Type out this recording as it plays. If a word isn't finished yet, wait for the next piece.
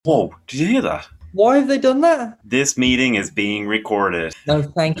Whoa, did you hear that? Why have they done that? This meeting is being recorded. No,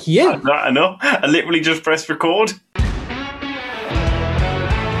 thank you. I know. I literally just pressed record.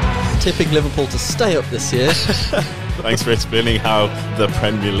 Tipping Liverpool to stay up this year. Thanks for explaining how the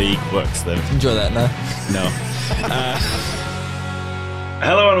Premier League works then. Enjoy that now. No.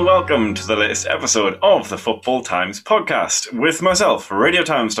 Hello and welcome to the latest episode of the Football Times podcast with myself,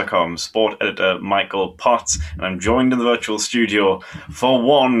 RadioTimes.com, sport editor Michael Potts, and I'm joined in the virtual studio for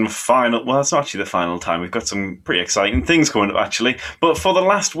one final, well, it's not actually the final time, we've got some pretty exciting things coming up actually, but for the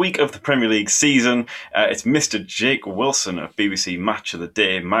last week of the Premier League season, it's Mr. Jake Wilson of BBC Match of the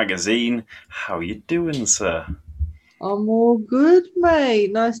Day magazine. How are you doing, sir? I'm all good,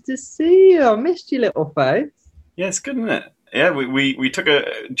 mate. Nice to see you. I missed your little face. Yeah, it's good, isn't it? Yeah, we took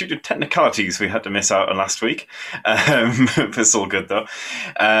due to technicalities, we had to miss out on last week. It's all good though.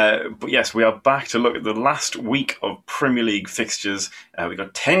 But yes, we are back to look at the last week of Premier League fixtures. We've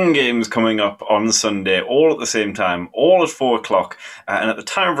got 10 games coming up on Sunday, all at the same time, all at 4 o'clock. And at the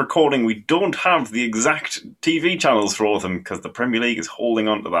time of recording, we don't have the exact TV channels for all of them because the Premier League is holding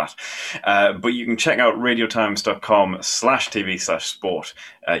on to that. But you can check out radiotimes.com/TV/sport.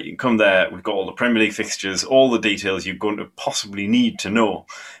 You can come there. We've got all the Premier League fixtures, all the details you're going to possibly need to know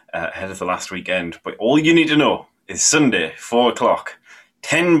ahead of the last weekend. But all you need to know is Sunday, 4 o'clock,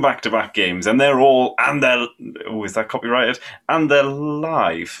 10 back-to-back games, and they're all, and they're, oh, is that copyrighted? And they're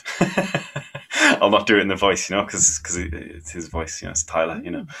live. I'll not do it in the voice, because it's his voice, it's Tyler,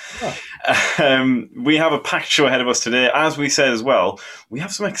 We have a packed show ahead of us today. As we said as well, we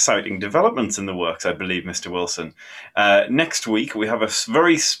have some exciting developments in the works, I believe, Mr. Wilson. Next week, we have a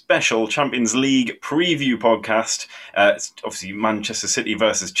very special Champions League preview podcast. It's obviously Manchester City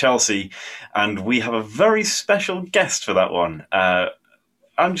versus Chelsea, and we have a very special guest for that one.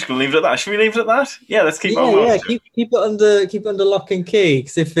 I'm just going to leave it at that. Should we leave it at that? Yeah, let's keep it on. Yeah, keep it under lock and key.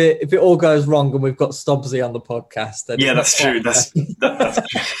 Because if it all goes wrong and we've got Stobbsy on the podcast, then that's true. That's true.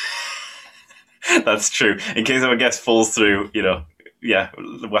 That's true. In case our guest falls through, we're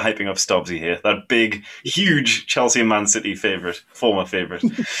hyping up Stobbsy here. That big, huge Chelsea and Man City former favourite.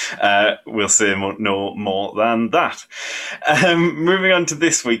 We'll say no more than that. Moving on to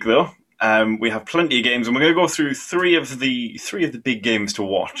this week, though. We have plenty of games, and we're going to go through three of the big games to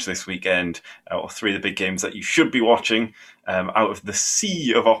watch this weekend, or three of the big games that you should be watching out of the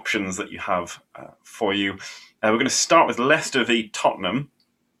sea of options that you have for you. We're going to start with Leicester v Tottenham,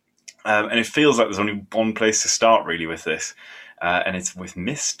 and it feels like there's only one place to start really with this, and it's with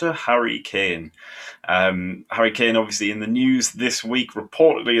Mr. Harry Kane. Harry Kane, obviously in the news this week,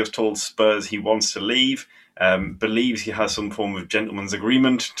 reportedly has told Spurs he wants to leave. Believes he has some form of gentleman's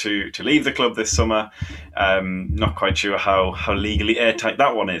agreement to leave the club this summer. Not quite sure how legally airtight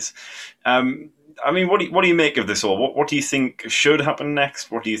that one is. What do you make of this all? What do you think should happen next?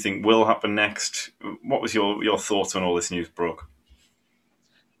 What do you think will happen next? What was your thoughts when all this news broke?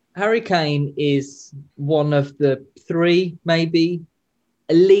 Harry Kane is one of the three, maybe,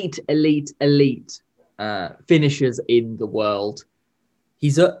 elite finishers in the world.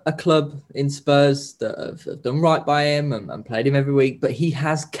 He's at a club in Spurs that have done right by him and played him every week, but he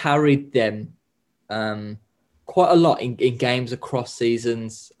has carried them quite a lot in games across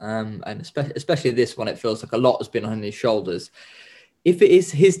seasons, and especially this one, it feels like a lot has been on his shoulders. If it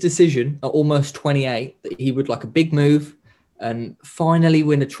is his decision at almost 28 that he would like a big move and finally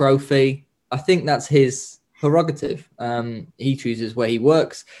win a trophy, I think that's his prerogative. He chooses where he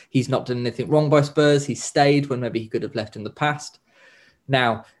works. He's not done anything wrong by Spurs. He's stayed when maybe he could have left in the past.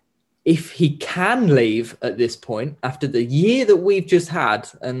 Now, if he can leave at this point, after the year that we've just had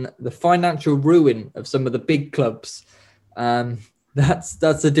and the financial ruin of some of the big clubs, that's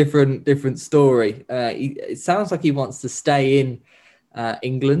a different story. It sounds like he wants to stay in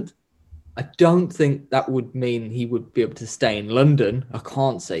England. I don't think that would mean he would be able to stay in London. I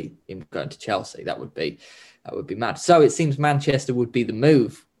can't see him going to Chelsea. That would be mad. So it seems Manchester would be the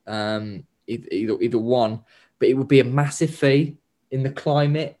move, either one, but it would be a massive fee. In the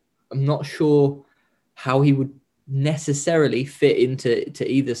climate, I'm not sure how he would necessarily fit into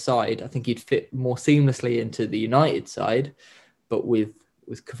either side. I think he'd fit more seamlessly into the United side, but with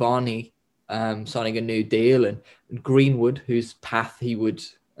Cavani signing a new deal and Greenwood, whose path he would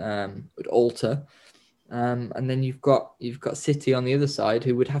alter, and then you've got City on the other side,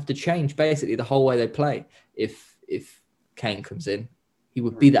 who would have to change basically the whole way they play if Kane comes in. He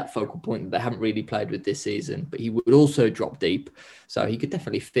would be that focal point that they haven't really played with this season, but he would also drop deep. So he could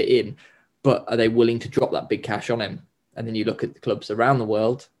definitely fit in. But are they willing to drop that big cash on him? And then you look at the clubs around the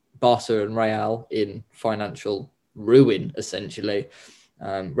world, Barca and Real in financial ruin, essentially.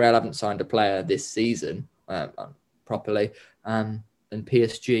 Real haven't signed a player this season properly. and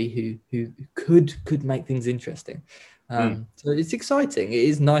PSG who could make things interesting. So it's exciting. It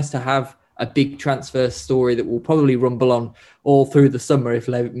is nice to have a big transfer story that will probably rumble on all through the summer if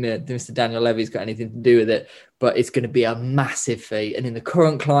Mr. Daniel Levy's got anything to do with it. But it's going to be a massive fee. And in the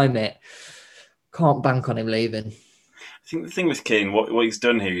current climate, can't bank on him leaving. I think the thing with Kane, what he's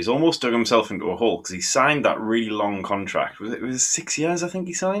done here, he's almost dug himself into a hole because he signed that really long contract. It was 6 years, I think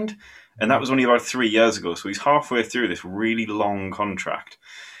he signed? And that was only about 3 years ago. So he's halfway through this really long contract.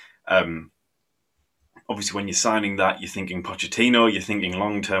 Obviously, when you're signing that, you're thinking Pochettino, you're thinking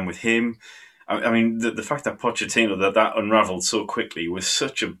long-term with him. I mean, the fact that Pochettino, that unravelled so quickly was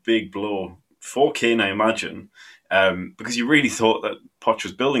such a big blow for Kane, I imagine, because you really thought that Poch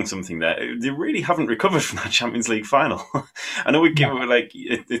was building something there. They really haven't recovered from that Champions League final. I know we give it like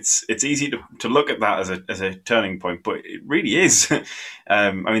it's easy to look at that as a turning point, but it really is.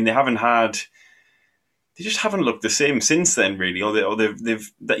 I mean, they just haven't looked the same since then, really.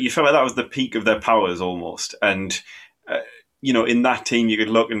 They've you felt like that was the peak of their powers almost. And in that team, you could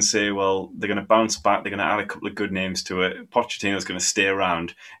look and say, well, they're going to bounce back. They're going to add a couple of good names to it. Pochettino's going to stay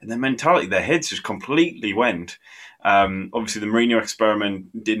around, and their mentality, their heads just completely went. Obviously, the Mourinho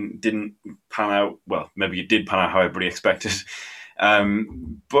experiment didn't pan out. Well, maybe it did pan out how everybody expected.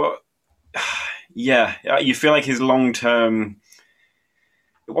 But yeah, you feel like his long-term.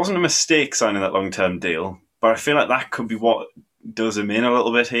 It wasn't a mistake signing that long-term deal, but I feel like that could be what does him in a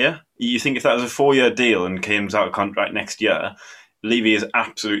little bit here. You think if that was a 4-year deal and Kane's out of contract next year, Levy is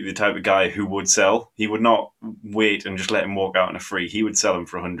absolutely the type of guy who would sell. He would not wait and just let him walk out on a free. He would sell him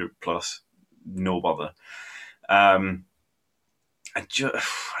for 100 plus, no bother. I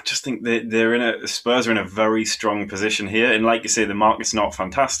just think Spurs are in a very strong position here, and like you say, the market's not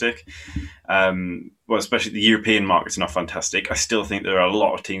fantastic. Well, especially the European market's not fantastic. I still think there are a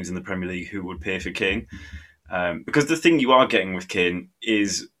lot of teams in the Premier League who would pay for Kane, because the thing you are getting with Kane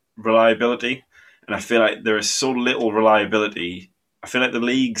is reliability, and I feel like there is so little reliability. I feel like the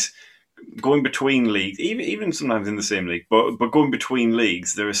leagues going between leagues, even sometimes in the same league, but going between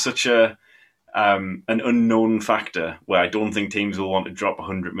leagues, there is such an unknown factor where I don't think teams will want to drop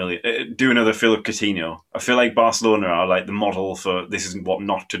 100 million. Do another Philip Coutinho. I feel like Barcelona are like the model for this is what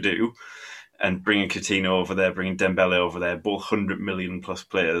not to do, and bringing Coutinho over there, bringing Dembele over there, both 100 million plus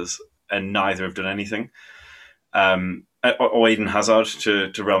players, and neither have done anything. Or Eden Hazard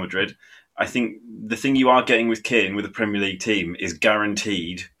to Real Madrid. I think the thing you are getting with Kane with the Premier League team is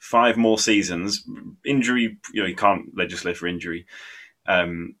guaranteed 5 more seasons. Injury, you can't legislate for injury,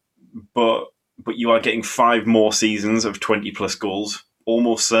 but you are getting 5 more seasons of 20 plus goals,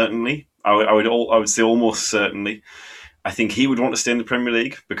 almost certainly. I would say almost certainly. I think he would want to stay in the Premier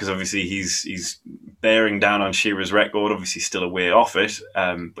League because obviously he's bearing down on Shearer's record. Obviously, still a way off it.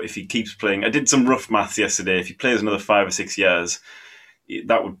 But if he keeps playing, I did some rough maths yesterday. If he plays another 5 or 6 years,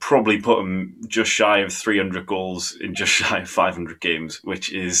 that would probably put him just shy of 300 goals in just shy of 500 games,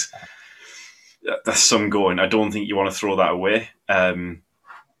 which is that's some going. I don't think you want to throw that away.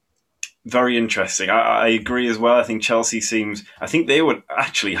 Very interesting. I agree as well. I think Chelsea I think they would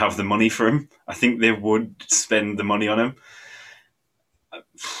actually have the money for him. I think they would spend the money on him.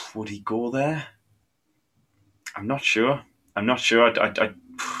 Would he go there? I'm not sure.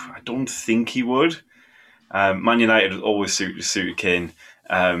 I don't think he would. Man United would always suit Kane.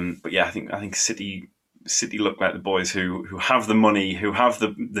 But yeah, I think City look like the boys who have the money, who have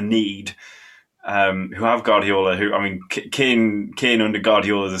the need, who have Guardiola. Kane under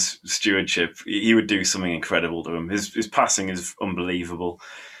Guardiola's stewardship, he would do something incredible to him. His passing is unbelievable.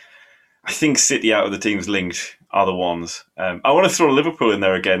 I think City out of the teams linked are the ones. I want to throw Liverpool in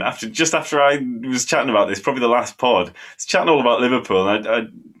there again. After I was chatting about this, probably the last pod, I was chatting all about Liverpool, and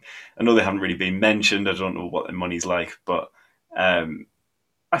I know they haven't really been mentioned. I don't know what their money's like, but I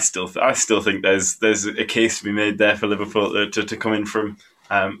still think there's a case to be made there for Liverpool to come in from.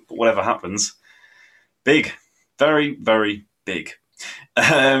 But whatever happens, big, very, very big.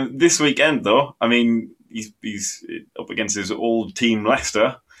 This weekend, though, he's up against his old team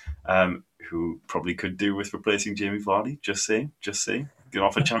Leicester, who probably could do with replacing Jamie Vardy. Just saying. Get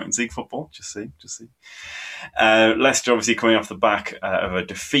off of Champions League football. Just saying. Leicester obviously coming off the back of a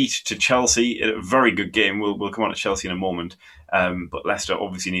defeat to Chelsea. A very good game. We'll come on to Chelsea in a moment. But Leicester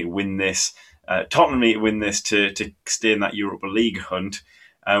obviously need to win this. Tottenham need to win this to stay in that Europa League hunt.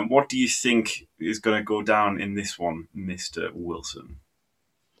 What do you think is going to go down in this one, Mr. Wilson?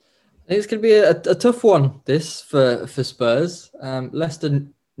 It's going to be a tough one, this, for Spurs. Leicester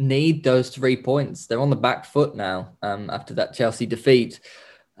need those 3 points. They're on the back foot now after that Chelsea defeat.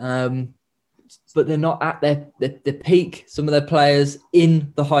 But they're not at their peak. Some of their players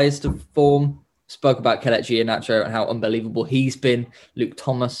in the highest of form. spoke about Kelechi Iheanacho and how unbelievable he's been. Luke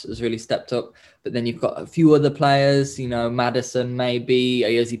Thomas has really stepped up. But then you've got a few other players, Maddison maybe,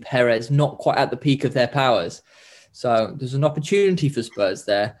 Ayoze Perez, not quite at the peak of their powers. So there's an opportunity for Spurs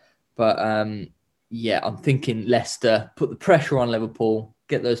there. But I'm thinking Leicester, put the pressure on Liverpool,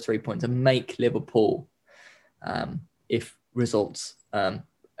 get those 3 points and make Liverpool, if results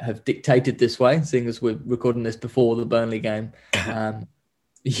have dictated this way, seeing as we're recording this before the Burnley game. I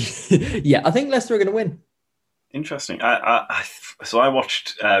think Leicester are going to win. Interesting. So I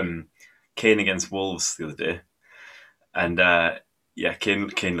watched Kane against Wolves the other day, and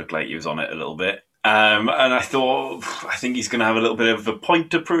Kane looked like he was on it a little bit. And I think he's going to have a little bit of a point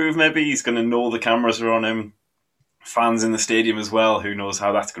to prove. Maybe he's going to know the cameras are on him. Fans in the stadium as well. Who knows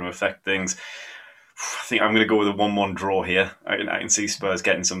how that's going to affect things? I think I'm going to go with a 1-1 draw here. I can see Spurs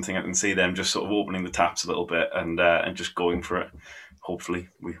getting something. I can see them just sort of opening the taps a little bit and just going for it. Hopefully,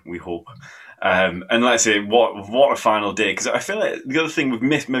 we hope. And let's say what a final day, because I feel like the other thing we've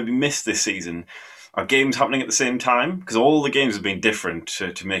missed this season are games happening at the same time, because all the games have been different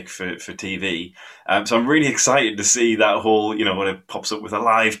to make for TV. So I'm really excited to see that whole, when it pops up with a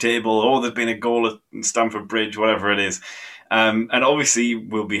live table, there's been a goal at Stamford Bridge, whatever it is. And obviously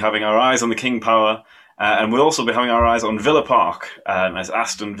we'll be having our eyes on the King Power, and we'll also be having our eyes on Villa Park as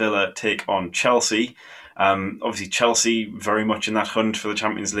Aston Villa take on Chelsea. Obviously Chelsea very much in that hunt for the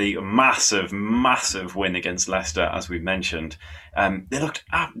Champions League. A massive, massive win against Leicester, as we mentioned. They looked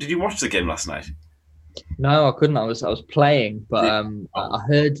up. Did you watch the game last night? No, I couldn't. I was playing, but I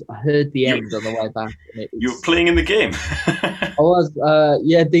heard the end on the way back. You were playing in the game? I was.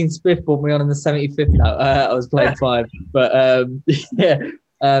 Dean Smith brought me on in the 75th now. I was playing 5, but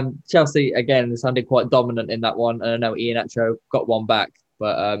Chelsea again sounded quite dominant in that one. And I know Iheanacho got one back,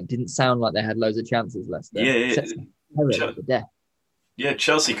 but didn't sound like they had loads of chances. Leicester. Yeah,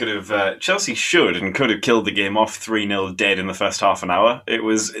 Chelsea could have. Chelsea should and could have killed the game off 3-0 dead in the first half an hour.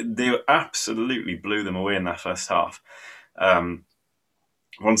 They absolutely blew them away in that first half.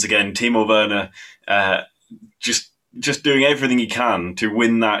 Once again, Timo Werner just doing everything he can to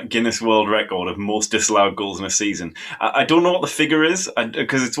win that Guinness World Record of most disallowed goals in a season. I don't know what the figure is,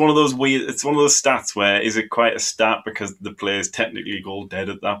 because it's one of those stats where, is it quite a stat because the player's technically goal dead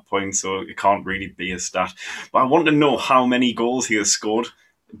at that point, so it can't really be a stat. But I want to know how many goals he has scored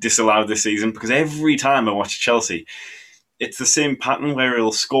disallowed this season, because every time I watch Chelsea, it's the same pattern where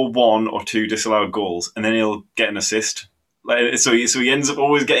he'll score 1 or 2 disallowed goals and then he'll get an assist. So he ends up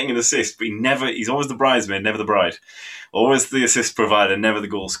always getting an assist, but he's always the bridesmaid, never the bride. Always the assist provider, never the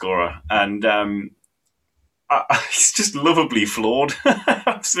goal scorer. And he's just lovably flawed. I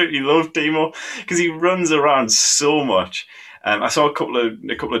absolutely love Timo, because he runs around so much. I saw a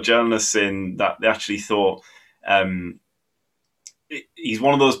couple of journalists saying that they actually thought he's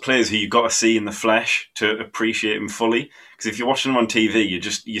one of those players who you've got to see in the flesh to appreciate him fully. Because if you're watching him on TV,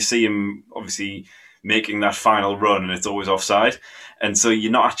 you see him obviously making that final run and it's always offside, and so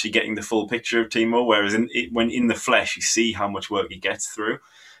you're not actually getting the full picture of Timo, whereas when in the flesh you see how much work he gets through,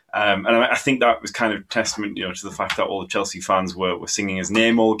 and I think that was kind of testament to the fact that all the Chelsea fans were singing his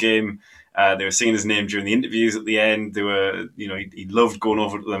name all game. They were singing his name during the interviews at the end. They were he loved going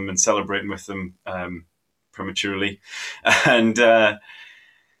over to them and celebrating with them prematurely, and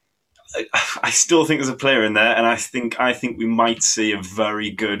I still think there's a player in there, and I think we might see a very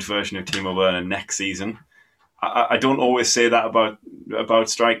good version of Timo Werner next season. I don't always say that about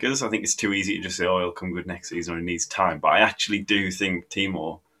strikers. I think it's too easy to just say, he'll come good next season or he needs time. But I actually do think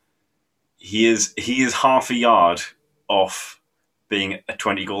Timo, he is half a yard off being a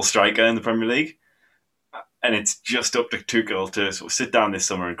 20-goal striker in the Premier League. And it's just up to Tuchel to sort of sit down this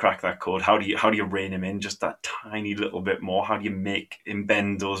summer and crack that code. How do you rein him in just that tiny little bit more? How do you make him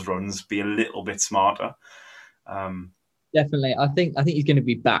bend those runs, be a little bit smarter? Definitely, I think he's going to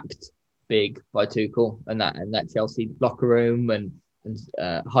be backed big by Tuchel and that Chelsea locker room and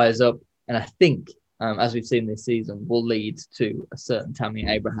hires up. And I think, as we've seen this season, will lead to a certain Tammy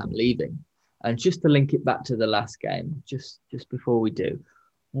Abraham leaving. And just to link it back to the last game, just before we do.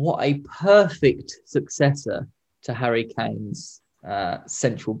 What a perfect successor to Harry Kane's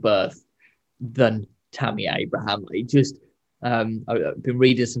central berth than Tammy Abraham. I've been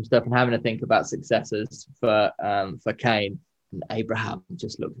reading some stuff and having to think about successors for Kane. And Abraham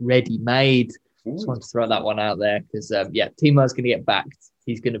just looked ready-made. Just wanted to throw that one out there because, Timo's going to get backed.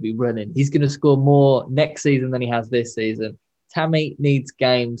 He's going to be running. He's going to score more next season than he has this season. Tammy needs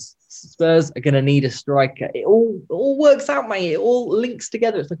games. Spurs are going to need a striker. It all works out, mate. It all links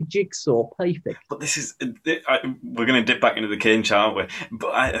together. It's like a jigsaw. Perfect. But we're going to dip back into the Kane chat, aren't we?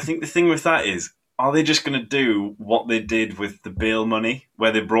 But I think the thing with that is, are they just going to do what they did with the Bale money,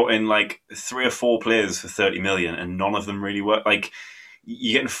 where they brought in like 3 or 4 players for 30 million and none of them really work? Like,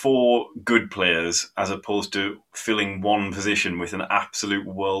 you're getting 4 good players as opposed to filling one position with an absolute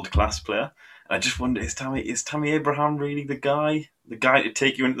world-class player. And I just wonder, is Tammy Abraham really the guy to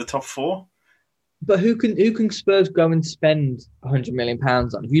take you into the top 4? But who can Spurs go and spend £100 million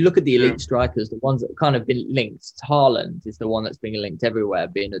on? If you look at the elite strikers, the ones that have kind of been linked, Haaland is the one that's being linked everywhere,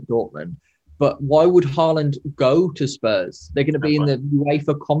 being at Dortmund. But why would Haaland go to Spurs? They're going to be in the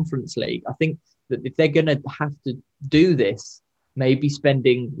UEFA Conference League. I think that if they're going to have to do this, maybe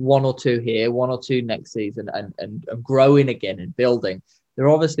spending 1 or 2 here, 1 or 2 next season, and growing again and building. They're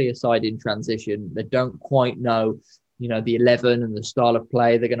obviously a side in transition. They don't quite know, the 11 and the style of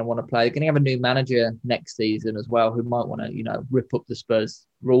play they're going to want to play. They're going to have a new manager next season as well, who might want to, rip up the Spurs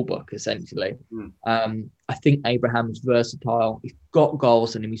rulebook, essentially. I think Abraham's versatile. He's got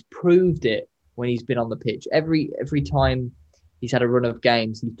goals in him. He's proved it when he's been on the pitch. Every time he's had a run of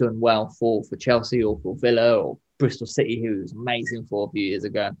games, he's done well for Chelsea or for Villa or Bristol City, who was amazing for a few years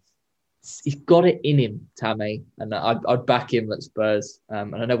ago. He's got it in him, Tammy, and I'd back him at Spurs.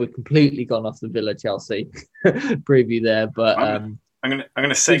 And I know we've completely gone off the Villa Chelsea preview there, but I'm going to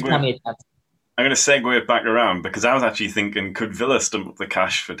segue. I'm going to segue it back around, because I was actually thinking, could Villa stump up the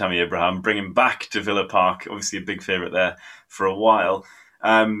cash for Tammy Abraham, bring him back to Villa Park? Obviously, a big favourite there for a while.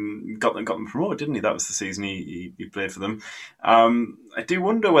 Got them promoted, didn't he? That was the season he played for them. I do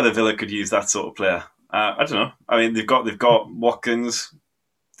wonder whether Villa could use that sort of player. I don't know. I mean, they've got Watkins.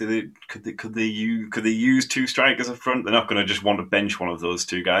 Could they use 2 strikers up front? They're not going to just want to bench one of those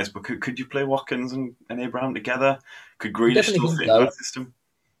 2 guys, but could you play Watkins and Abraham together? Could Grealish still fit in that system?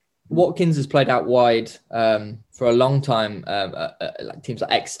 Watkins has played out wide for a long time, like teams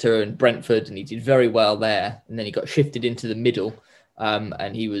like Exeter and Brentford, and he did very well there. And then he got shifted into the middle,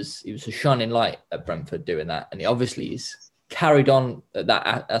 and he was a shining light at Brentford doing that. And he obviously is carried on at that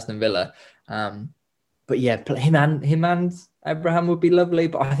at Aston Villa. But yeah, him and Abraham would be lovely.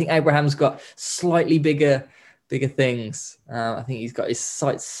 But I think Abraham's got slightly bigger things. I think he's got his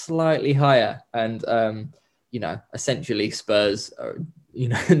sights slightly higher, and essentially Spurs are,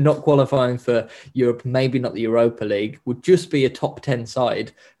 not qualifying for Europe, maybe not the Europa League, would just be a top 10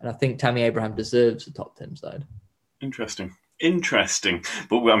 side. And I think Tammy Abraham deserves a top 10 side. Interesting.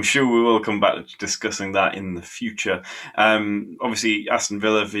 But I'm sure we will come back to discussing that in the future. Obviously, Aston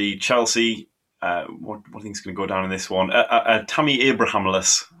Villa v Chelsea. What do you think is going to go down in this one? Tammy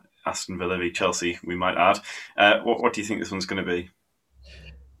Abraham-less Aston Villa v Chelsea, we might add. What do you think this one's going to be?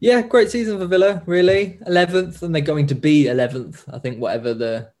 Yeah, great season for Villa, really. 11th, and they're going to be 11th, I think, whatever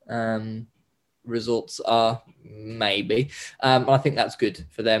the results are, maybe. I think that's good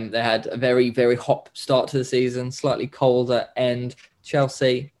for them. They had a very, very hot start to the season, slightly colder end.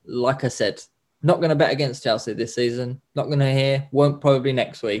 Chelsea, like I said, not going to bet against Chelsea this season. Not going to hear. Won't probably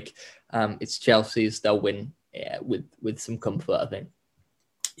next week. It's Chelsea's. They'll win with some comfort, I think.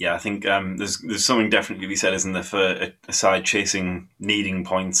 Yeah, I think there's something definitely to be said, isn't there, for a side needing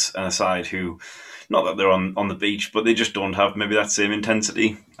points, and a side who, not that they're on the beach, but they just don't have maybe that same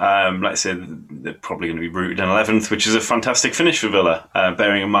intensity. Like I said, they're probably going to be rooted in 11th, which is a fantastic finish for Villa.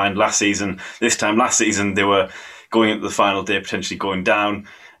 Bearing in mind last season, they were going into the final day potentially going down.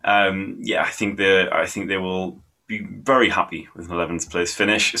 I think they will be very happy with an 11th place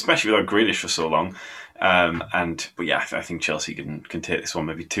finish, especially without Grealish for so long. I think Chelsea can take this one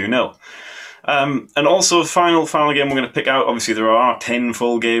maybe 2-0. And also, final game we're going to pick out. Obviously, there are 10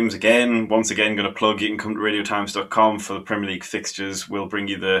 full games again. Once again, going to plug. You can come to radiotimes.com for the Premier League fixtures. We'll bring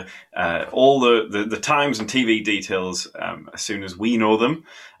you all the times and TV details as soon as we know them.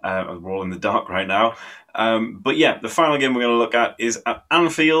 We're all in the dark right now. The final game we're going to look at is at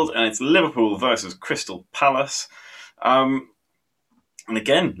Anfield, and it's Liverpool versus Crystal Palace. And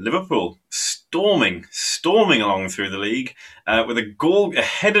again, Liverpool storming along through the league with a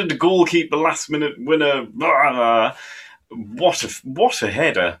headed goalkeeper last-minute winner. What a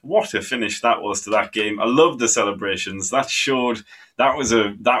header! What a finish that was to that game. I love the celebrations. That was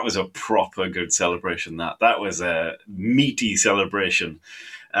a proper good celebration. That was a meaty celebration.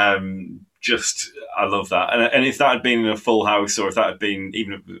 I love that. And if that had been in a full house, or if that had been,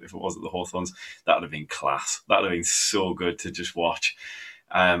 even if it was at the Hawthorns, that would have been class. That would have been so good to just watch.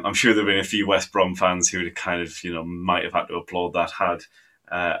 I'm sure there have been a few West Brom fans who would kind of, might have had to applaud that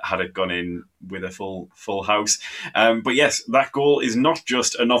had it gone in with a full house. But yes, that goal is not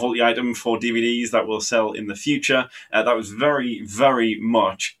just a novelty item for DVDs that will sell in the future. That was very, very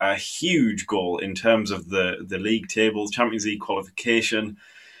much a huge goal in terms of the league tables, Champions League qualification.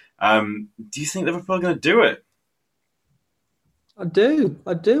 Do you think Liverpool are going to do it? I do.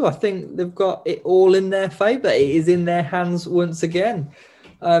 I think they've got it all in their favour. It is in their hands once again.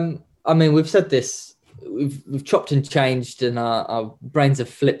 I mean, we've said this. We've chopped and changed, and our brains have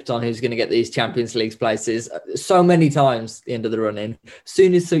flipped on who's going to get these Champions League places so many times at the end of the run-in. As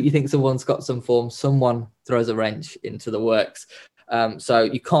soon as you think someone's got some form, someone throws a wrench into the works. So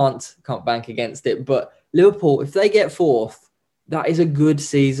you can't bank against it. But Liverpool, if they get fourth, that is a good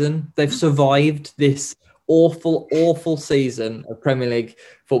season. They've survived this awful season of Premier League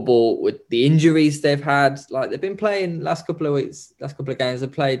football with the injuries they've had. Like, they've been playing last couple of games,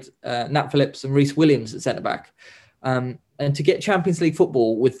 they've played Nat Phillips and Reece Williams at centre-back. And to get Champions League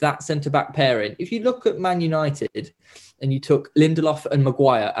football with that centre-back pairing, if you look at Man United and you took Lindelof and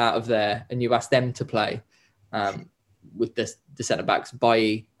Maguire out of there and you asked them to play with the centre-backs,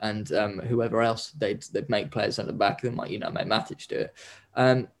 Bailly and whoever else they'd make players centre-back, they might, make Matic do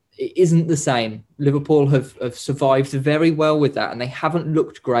it. It isn't the same. Liverpool have survived very well with that, and they haven't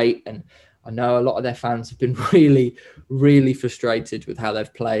looked great. And I know a lot of their fans have been really, really frustrated with how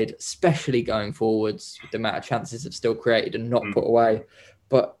they've played, especially going forwards, with the amount of chances they've still created and not put away.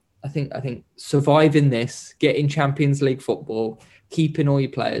 But I think surviving this, getting Champions League football, keeping all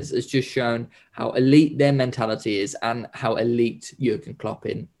your players has just shown how elite their mentality is and how elite Jurgen Klopp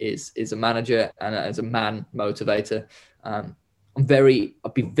is a manager and as a man motivator.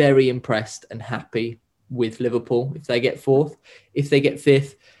 I'd be very impressed and happy with Liverpool if they get fourth. If they get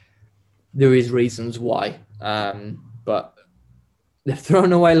fifth, there is reasons why. But they've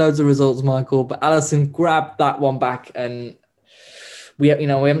thrown away loads of results, Michael. But Alisson grabbed that one back, and we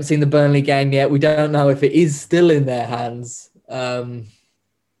haven't seen the Burnley game yet. We don't know if it is still in their hands. But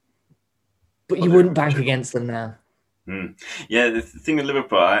you wouldn't bank against them now. Yeah, the thing with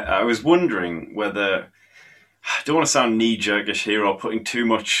Liverpool, I was wondering whether, I don't want to sound knee-jerkish here or putting too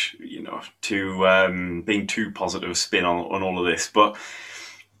much, being too positive spin on all of this, but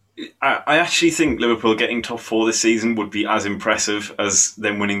I actually think Liverpool getting top four this season would be as impressive as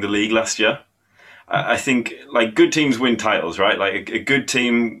them winning the league last year. I think, good teams win titles, right? Like, a good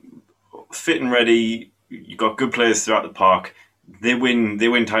team, fit and ready, you've got good players throughout the park, they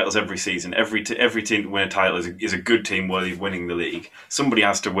win titles every season. Every team to win a title is a good team worthy of winning the league. Somebody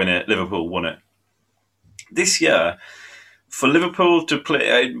has to win it. Liverpool won it. This year, for Liverpool to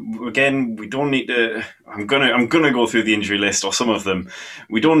play again, we don't need to. I'm gonna go through the injury list or some of them.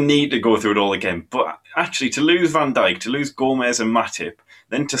 We don't need to go through it all again. But actually, to lose Van Dijk, to lose Gomez and Matip,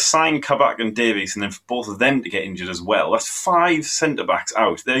 then to sign Kabak and Davies, and then for both of them to get injured as well. That's 5 centre backs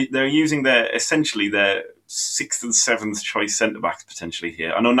out. They're using essentially their 6th and 7th choice centre backs potentially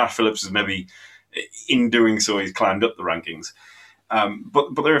here. I know Nat Phillips is maybe, in doing so, he's climbed up the rankings,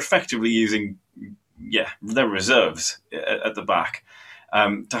 but they're effectively using their reserves at the back.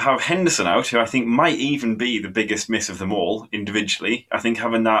 To have Henderson out, who I think might even be the biggest miss of them all individually. I think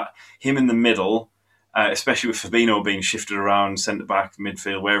having him in the middle, especially with Fabinho being shifted around centre-back,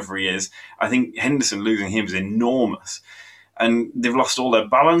 midfield, wherever he is, I think Henderson losing him is enormous. And they've lost all their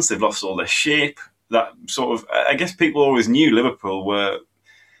balance, they've lost all their shape. That sort of, I guess people always knew Liverpool were,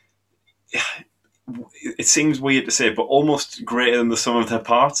 it seems weird to say, but almost greater than the sum of their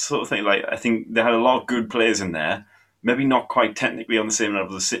parts sort of thing. Like, I think they had a lot of good players in there, maybe not quite technically on the same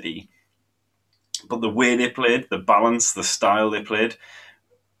level as City, but the way they played, the balance, the style they played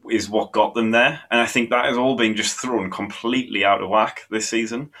is what got them there. And I think that has all been just thrown completely out of whack this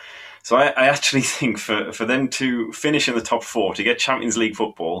season. So I actually think for them to finish in the top 4, to get Champions League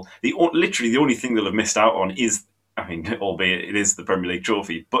football, literally the only thing they'll have missed out on is, I mean, albeit it is the Premier League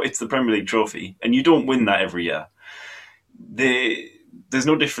trophy, but it's the Premier League trophy, and you don't win that every year. There's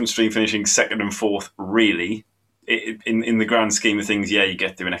no difference between finishing 2nd and 4th, really. In the grand scheme of things, you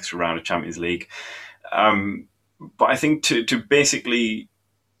get through an extra round of Champions League. But I think to basically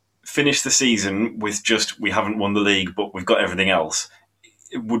finish the season with just, we haven't won the league, but we've got everything else,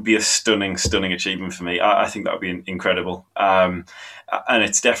 it would be a stunning achievement for me. I think that would be incredible. And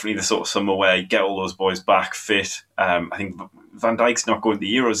it's definitely the sort of summer where you get all those boys back fit. I think Van Dijk's not going to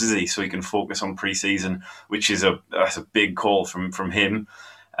the Euros, is he? So he can focus on pre-season, which is that's a big call from him.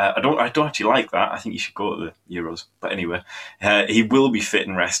 I don't actually like that. I think he should go to the Euros. But anyway, he will be fit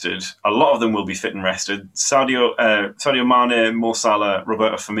and rested. A lot of them will be fit and rested. Sadio Mane, Mo Salah,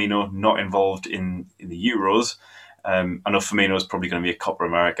 Roberto Firmino not involved in the Euros. I know Firmino is probably going to be a Copa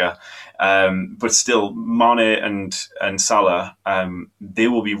America, but still, Mane and Salah, they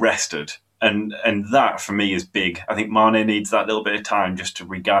will be rested, and that for me is big. I think Mane needs that little bit of time just to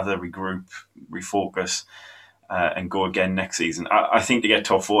regather, regroup, refocus, and go again next season. I think to get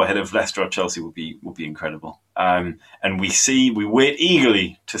top 4 ahead of Leicester or Chelsea would be incredible. And we wait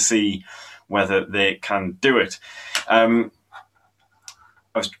eagerly to see whether they can do it.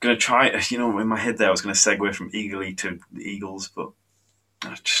 I was going to try, in my head there, I was going to segue from eagerly to the Eagles, but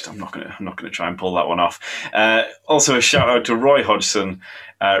I'm not going to try and pull that one off. Also, a shout out to Roy Hodgson,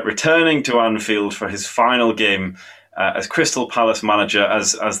 returning to Anfield for his final game as Crystal Palace manager,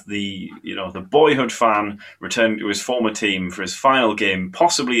 as the boyhood fan returning to his former team for his final game,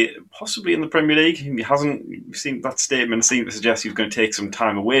 possibly in the Premier League. He hasn't seen that statement seemed to suggest he was going to take some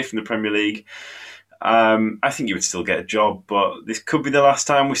time away from the Premier League. I think he would still get a job, but this could be the last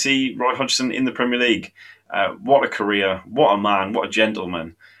time we see Roy Hodgson in the Premier League. What a career, what a man, what a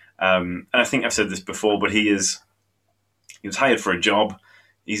gentleman. And I think I've said this before, but he was hired for a job.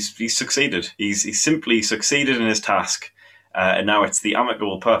 He's succeeded. He's simply succeeded in his task. And now it's the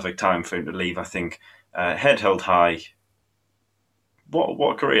amicable, perfect time for him to leave, I think. Head held high.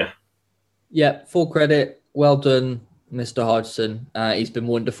 What a career. Yeah, full credit. Well done, Mr. Hodgson. He's been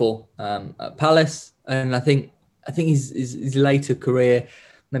wonderful at Palace. And I think his later career,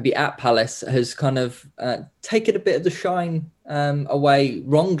 maybe at Palace, has kind of taken a bit of the shine away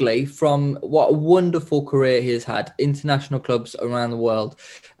wrongly from what a wonderful career he has had. International clubs around the world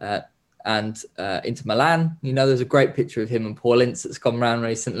and Inter Milan. There's a great picture of him and Paul Ince that's come around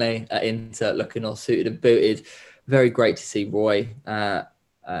recently at Inter, looking all suited and booted. Very great to see Roy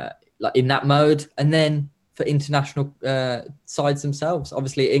like in that mode. And then for international sides themselves,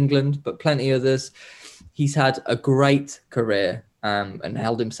 obviously England, but plenty others. He's had a great career and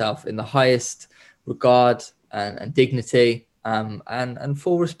held himself in the highest regard and dignity and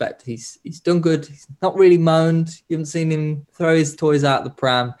full respect. He's done good. He's not really moaned. You haven't seen him throw his toys out the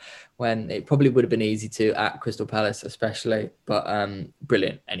pram when it probably would have been easy to at Crystal Palace especially. But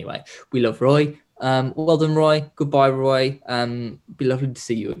brilliant. Anyway, we love Roy. Well done, Roy. Goodbye, Roy. Be lovely to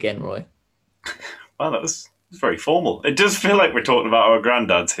see you again, Roy. Wow, that was very formal. It does feel like we're talking about our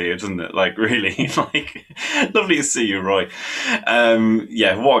granddads here, doesn't it? Like, really, lovely to see you, Roy.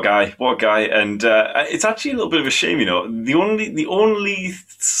 Yeah, what a guy. And it's actually a little bit of a shame, The only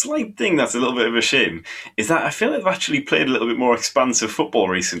slight thing that's a little bit of a shame is that I feel like they've actually played a little bit more expansive football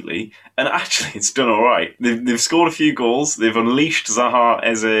recently, and actually it's done all right. They've scored a few goals. They've unleashed Zaha,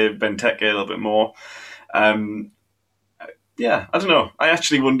 Eze, Benteke a little bit more. Yeah, I don't know. I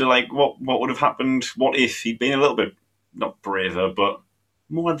actually wonder, what would have happened? What if he'd been a little bit, not braver, but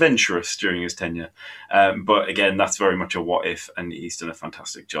more adventurous during his tenure? But again, that's very much a what if, and he's done a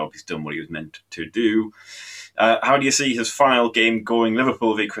fantastic job. He's done what he was meant to do. How do you see his final game going?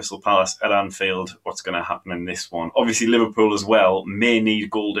 Liverpool v Crystal Palace at Anfield. What's going to happen in this one? Obviously, Liverpool as well may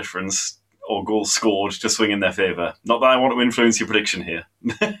need goal difference or goals scored to swing in their favour. Not that I want to influence your prediction here.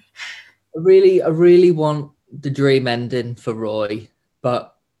 I really want the dream ending for Roy,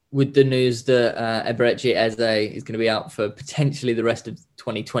 but with the news that Eberechi Eze is going to be out for potentially the rest of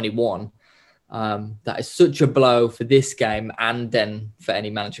 2021, that is such a blow for this game and then for any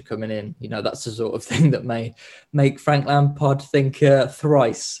manager coming in. That's the sort of thing that may make Frank Lampard think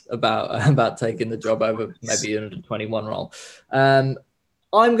thrice about taking the job over maybe an under-21 role.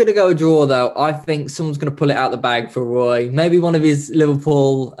 I'm going to go a draw, though. I think someone's going to pull it out the bag for Roy. Maybe one of his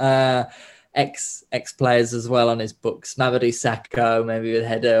Liverpool ex players as well on his books. Mamadou Sakho, maybe with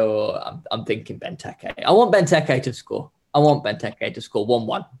header, or I'm thinking Benteke. I want Benteke to score.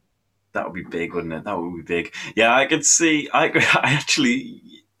 1-1. That would be big, wouldn't it? That would be big. Yeah, I could see. I've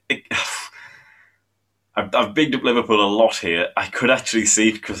bigged up Liverpool a lot here. I could actually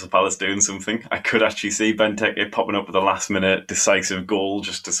see Crystal Palace doing something. I could actually see Benteke popping up with a last-minute decisive goal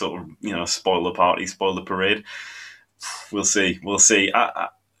just to sort of, spoil the party, spoil the parade. We'll see.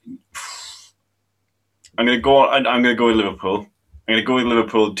 I'm going to go with Liverpool. I'm going to go with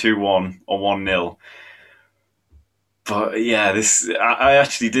Liverpool 2-1 or 1-0. But yeah, I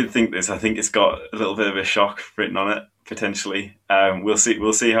actually did think this. I think it's got a little bit of a shock written on it, potentially. We'll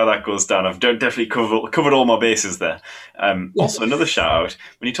see how that goes down. I've definitely covered all my bases there. Also, another shout out,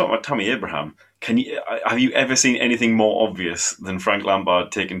 when you talk about Tammy Abraham, have you ever seen anything more obvious than Frank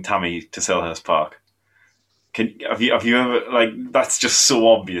Lampard taking Tammy to Selhurst Park? Have you ever, that's just so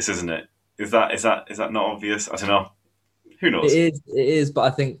obvious, isn't it? Is that not obvious? I don't know. Who knows? It is. But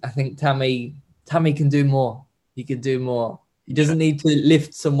I think Tammy can do more. He can do more. He doesn't need to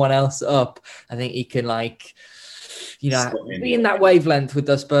lift someone else up. I think he can be in that wavelength with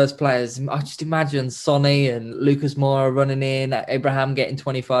the Spurs players. I just imagine Sonny and Lucas Moura running in, Abraham getting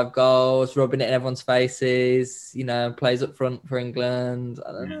 25 goals, rubbing it in everyone's faces. Plays up front for England.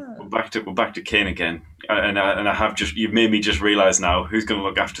 I don't know. We're back to Kane again, and I have you've made me just realise now who's going to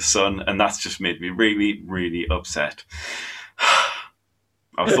look after Son, and that's just made me really, really upset.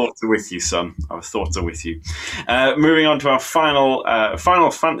 Our thoughts are with you, son. Our thoughts are with you. Moving on to our final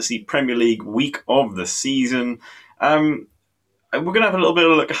Fantasy Premier League week of the season. we're going to have a little bit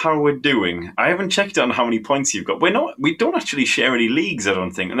of a look at how we're doing. I haven't checked on how many points you've got. We don't actually share any leagues, I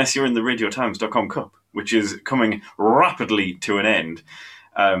don't think, unless you're in the RadioTimes.com Cup, which is coming rapidly to an end.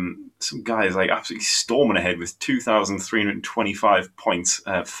 Some guys like absolutely storming ahead with 2,325 points.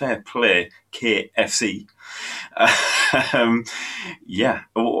 Fair play, KFC. Yeah.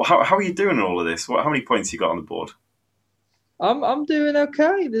 How are you doing in all of this? How many points you got on the board? I'm doing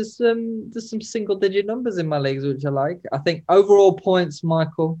okay. There's some single digit numbers in my leagues which I like. I think overall points,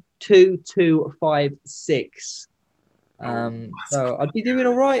 Michael, 2,256. So I'd be doing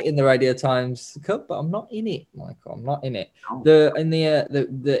all right in the Radio Times Cup, but I'm not in it, Michael. I'm not in it. In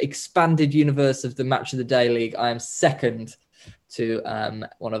the expanded universe of the Match of the Day League, I am second to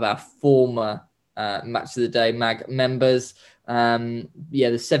one of our former Match of the Day mag members.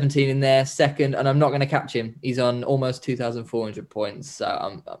 There's 17 in there, second, and I'm not going to catch him. He's on almost 2,400 points.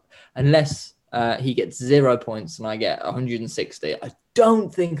 So unless he gets 0 points and I get 160, I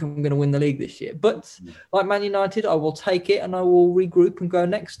don't think I'm going to win the league this year. But like Man United, I will take it and I will regroup and go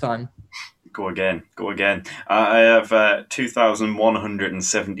next time. Go again. I have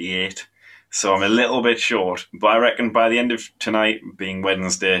 2,178. So I'm a little bit short, but I reckon by the end of tonight, being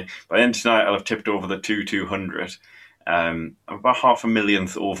Wednesday, I'll have tipped over the 2,200. I'm about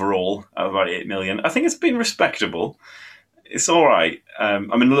 500,000th overall, out of about 8 million. I think it's been respectable. It's all right. I'm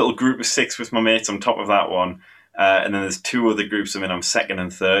in a little group of 6 with my mates on top of that one. And then there's 2 other groups I'm in. I'm second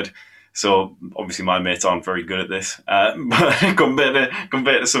and third. So obviously my mates aren't very good at this, but compared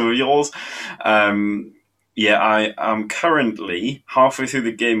to some of yours. I am currently halfway through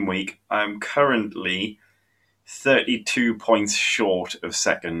the game week. I'm currently 32 points short of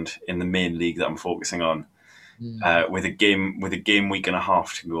second in the main league that I'm focusing on, with a game week and a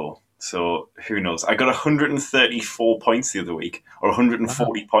half to go. So who knows? I got 134 points the other week, or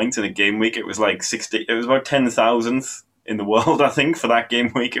 140 points in a game week. It was like 60. It was about 10,000th in the world, I think, for that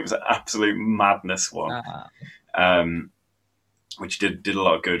game week. It was an absolute madness one, which did a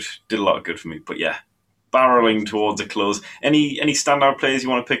lot of good. Did a lot of good for me. But yeah, barreling towards a close. Any standout players you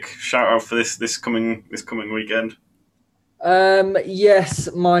want to pick? Shout out for this coming weekend. Yes,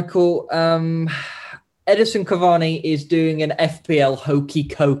 Michael. Edison Cavani is doing an FPL hokey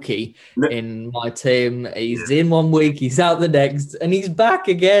cokey in my team. He's in 1 week, he's out the next, and he's back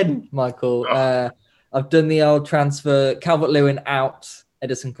again, Michael. I've done the old transfer, Calvert-Lewin out,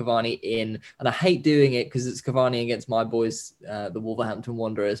 Edison Cavani in, and I hate doing it because it's Cavani against my boys, the Wolverhampton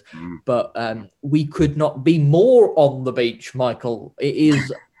Wanderers. But we could not be more on the beach, Michael. It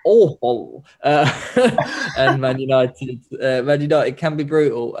is awful. And Man United can be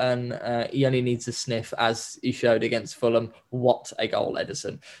brutal, and he only needs a sniff, as he showed against Fulham. What a goal,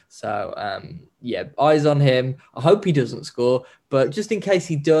 Edison. So eyes on him. I hope he doesn't score, but just in case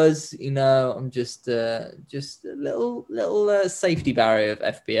he does, I'm just a little safety barrier of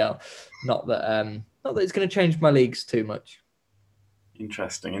FPL. Not that it's going to change my leagues too much.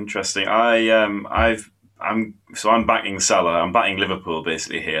 Interesting. I'm backing Salah. I'm backing Liverpool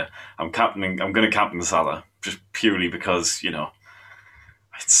basically here. I'm going to captain Salah just purely because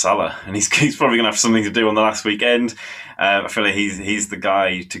it's Salah, and he's probably going to have something to do on the last weekend. I feel like he's the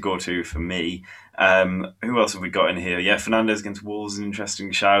guy to go to for me. Who else have we got in here? Yeah, Fernandes against Wolves is an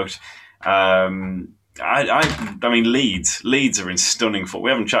interesting shout. I mean, Leeds are in stunning form.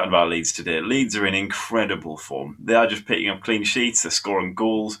 We haven't chatted about Leeds today. Leeds are in incredible form. They are just picking up clean sheets. They're scoring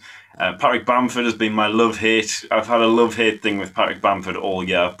goals. Patrick Bamford has been my love-hate. I've had a love-hate thing with Patrick Bamford all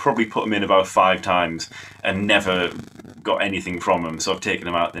year. I've probably put him in about 5 times and never got anything from him. So I've taken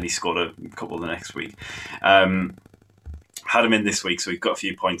him out, then he scored a couple the next week. Had him in this week, so we've got a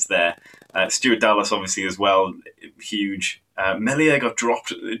few points there. Stuart Dallas, obviously, as well, huge. Meslier got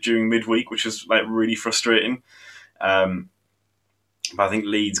dropped during midweek, which was really frustrating. But I think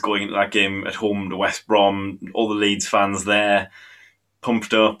Leeds going into that game at home to West Brom, all the Leeds fans there,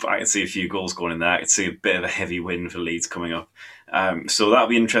 pumped up. I could see a few goals going in there. I could see a bit of a heavy win for Leeds coming up. So that'll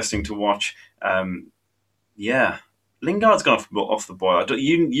be interesting to watch. Lingard's gone off the boil.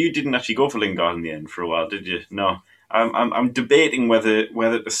 You didn't actually go for Lingard in the end for a while, did you? No. I'm debating whether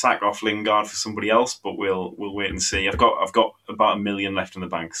to sack off Lingard for somebody else, but we'll wait and see. I've got about 1 million left in the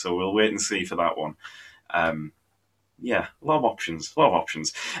bank, so we'll wait and see for that one. A lot of options.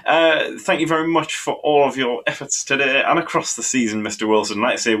 Thank you very much for all of your efforts today and across the season, Mr. Wilson.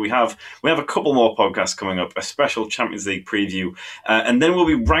 Like I say, we have a couple more podcasts coming up, a special Champions League preview, and then we'll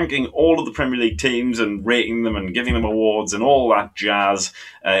be ranking all of the Premier League teams and rating them and giving them awards and all that jazz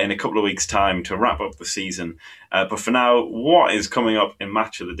in a couple of weeks' time to wrap up the season. But for now, what is coming up in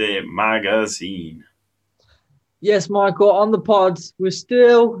Match of the Day magazine? Yes, Michael, on the pod, we're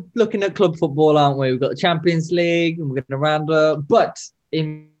still looking at club football, aren't we? We've got the Champions League and we're going to round up. But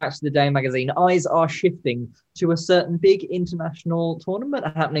in Match of the Day magazine, eyes are shifting to a certain big international tournament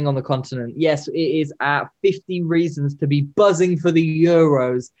happening on the continent. Yes, it is our 50 Reasons to be Buzzing for the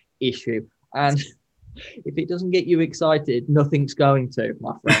Euros issue. And if it doesn't get you excited, nothing's going to,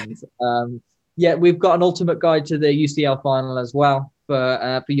 my friends. Yeah, we've got an ultimate guide to the UCL final as well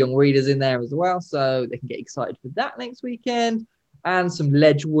for young readers in there as well, so they can get excited for that next weekend. And some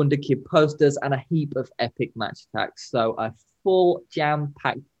Ledge Wonder Kid posters and a heap of epic match attacks. So a full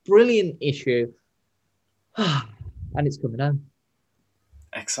jam-packed, brilliant issue, and it's coming home.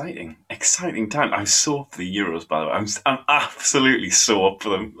 Exciting time. I'm so up for the Euros, by the way. I'm absolutely so up for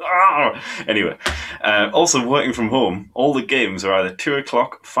them. Anyway, also working from home, all the games are either 2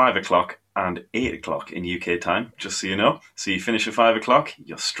 o'clock, 5 o'clock, and 8 o'clock in UK time, just so you know. So you finish at 5 o'clock,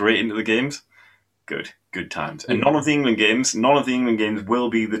 you're straight into the games. Good times. And none of the England games will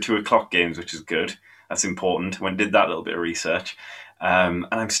be the 2 o'clock games, which is good. That's important. When I did that little bit of research. And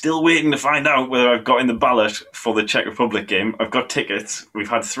I'm still waiting to find out whether I've got in the ballot for the Czech Republic game. I've got tickets. We've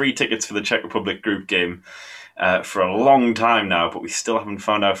had 3 tickets for the Czech Republic group game for a long time now, but we still haven't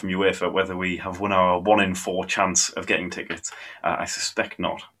found out from UEFA whether we have won our 1 in 4 chance of getting tickets. I suspect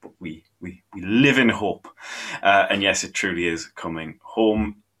not, but we live in hope. And yes, it truly is coming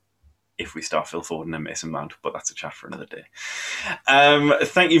home. If we start Phil Foden and Mason Mount, but that's a chat for another day.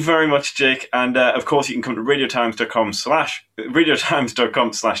 Thank you very much, Jake. And of course, you can come to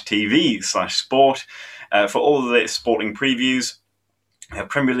radiotimes.com/TV/sport for all the latest sporting previews.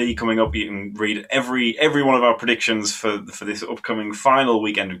 Premier League coming up. You can read every one of our predictions for this upcoming final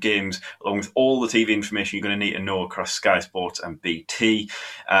weekend of games, along with all the TV information you're going to need to know across Sky Sports and BT.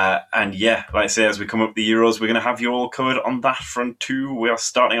 And yeah, like I say, as we come up the Euros, we're going to have you all covered on that front too. We are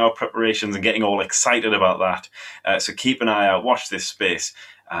starting our preparations and getting all excited about that. So keep an eye out, watch this space,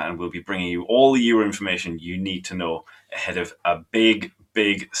 and we'll be bringing you all the Euro information you need to know ahead of a big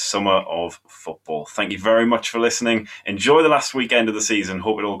summer of football. Thank you very much for listening. Enjoy the last weekend of the season.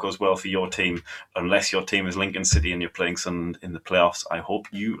 Hope it all goes well for your team. Unless your team is Lincoln City and you're playing Sunderland in the playoffs, I hope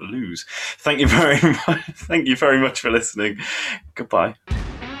you lose. Thank you very much. Thank you very much for listening. Goodbye.